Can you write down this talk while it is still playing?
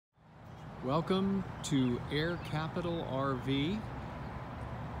Welcome to Air Capital RV.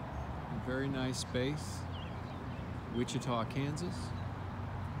 A very nice space, Wichita, Kansas.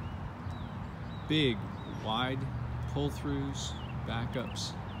 Big, wide pull-throughs,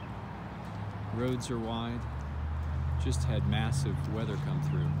 backups. Roads are wide. Just had massive weather come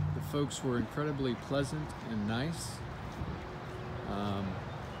through. The folks were incredibly pleasant and nice.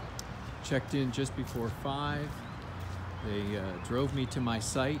 Checked in just before 5. They drove me to my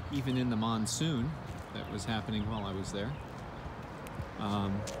site, even in the monsoon that was happening while I was there.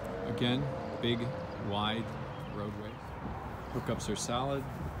 Again, big, wide roadways. Hookups are solid,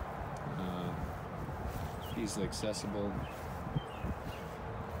 easily accessible,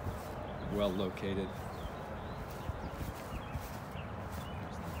 well located.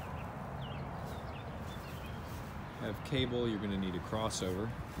 Have cable, you're going to need a crossover.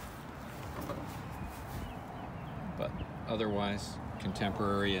 But otherwise,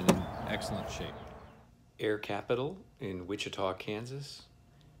 contemporary and in excellent shape. Air Capital in Wichita, Kansas.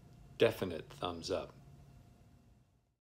 Definite thumbs up.